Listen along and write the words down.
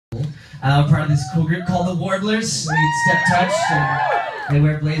We're part of this cool group called the Warblers. We step touch, and they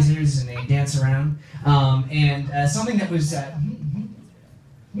wear blazers and they dance around. Something that was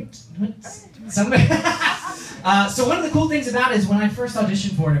so one of the cool things about it is when I first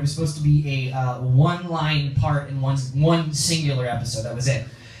auditioned for it, it was supposed to be a one-line part in one singular episode. That was it.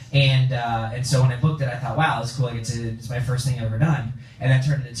 And so when I booked it, I thought, wow, that's cool. It's my first thing I've ever done. And that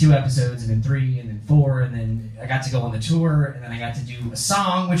turned into 2 episodes, and then 3, and then 4, and then I got to go on the tour, and then I got to do a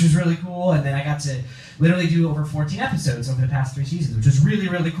song, which was really cool, and then I got to literally do over 14 episodes over the past 3 seasons, which was really,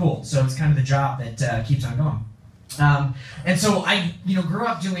 really cool. So it's kind of the job that keeps on going. And so I, grew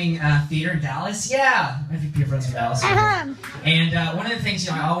up doing theater in Dallas. Yeah, I think people friends from Dallas. And one of the things,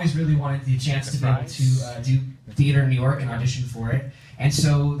 I always really wanted the chance to be able to do theater in New York and audition for it. And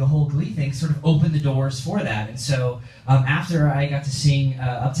so the whole Glee thing sort of opened the doors for that. And so after I got to sing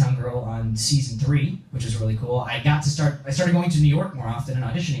Uptown Girl on season 3, which was really cool, I started going to New York more often and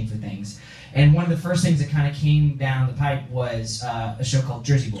auditioning for things. And one of the first things that kind of came down the pipe was a show called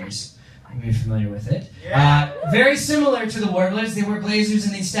Jersey Boys. You're familiar with it. Yeah. Very similar to the Warblers. They wear blazers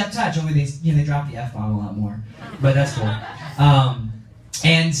and they step touch, only they drop the F-bomb a lot more. But that's cool.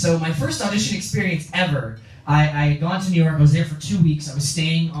 And so my first audition experience ever, I had gone to New York. I was there for 2 weeks. I was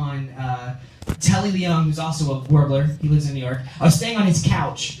staying on Telly Leung, who's also a Warbler. He lives in New York. I was staying on his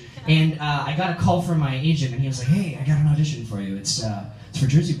couch, and I got a call from my agent, and he was like, "Hey, I got an audition for you. It's for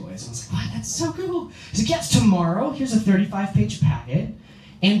Jersey Boys." I was like, "Wow, that's so cool." He's like, "Yeah, it's tomorrow. Here's a 35-page packet,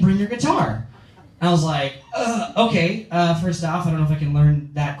 and bring your guitar." I was like, okay, first off, I don't know if I can learn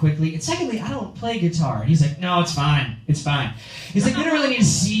that quickly. And secondly, I don't play guitar. And he's like, "No, it's fine. It's fine." He's like, "We don't really need to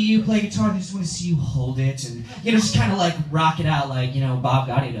see you play guitar. They just want to see you hold it and, just kind of like rock it out like, Bob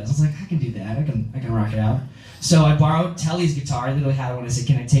Gotti does." I was like, "I can do that. I can rock it out." So I borrowed Telly's guitar. I literally had one. I said,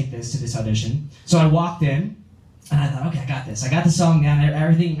 "Can I take this to this audition?" So I walked in, and I thought, okay, I got this. I got the song down.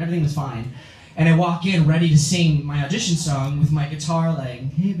 Everything was fine. And I walk in ready to sing my audition song with my guitar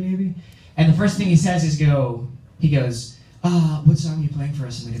like, "Hey, baby." And the first thing he says is he goes, "What song are you playing for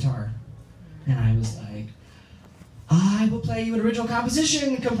us on the guitar?" And I was like, "I will play you an original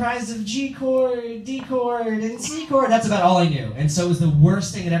composition comprised of G chord, D chord, and C chord." That's about all I knew. And so it was the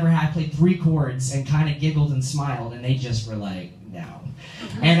worst thing that ever happened. I played 3 chords and kind of giggled and smiled, and they just were like, "No."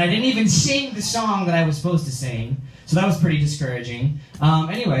 And I didn't even sing the song that I was supposed to sing, so that was pretty discouraging.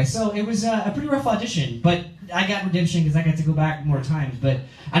 Anyway, so it was a pretty rough audition, but I got redemption because I got to go back more times, but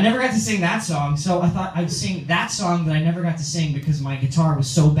I never got to sing that song, so I thought I'd sing that song that I never got to sing because my guitar was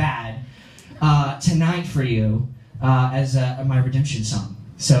so bad, "Tonight for You," as my redemption song.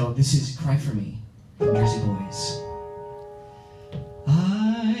 So this is "Cry for Me" from Jersey Boys.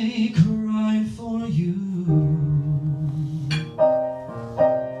 I cry for you,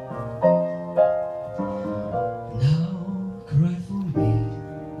 now cry for me.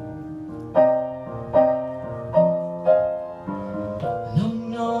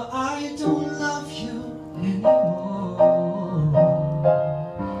 No, I don't love you anymore.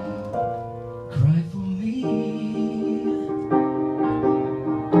 Cry for me.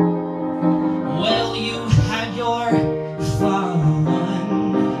 Well, you had your fun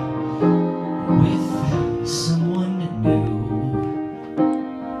with someone new.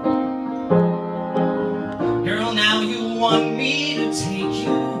 Girl, now you want me to take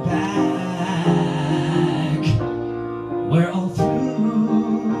you back. We're all through.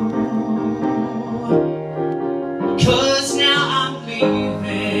 'Cause now I'm leaving.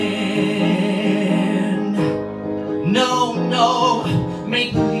 No,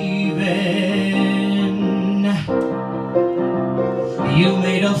 make believing. You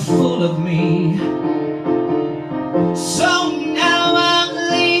made a fool of me. So now I'm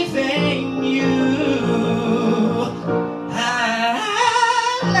leaving you. I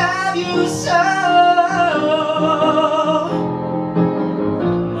love you so.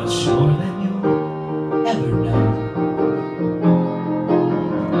 Much more than you'll ever know.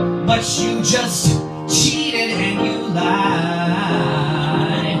 But you just cheated and you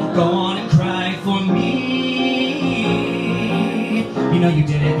lied. Go on and cry for me. You know you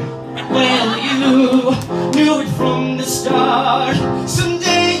did it. Well, you knew it from the start.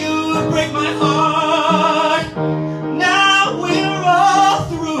 Someday you would break my heart. Now we're all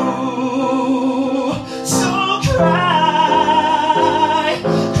through. So cry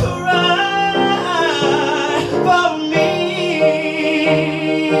for me.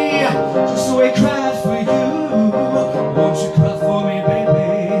 Just the way cry.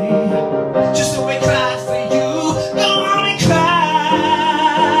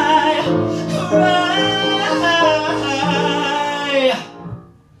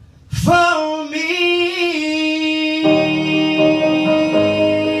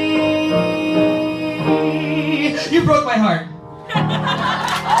 You broke my heart.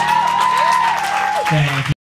 Thank you.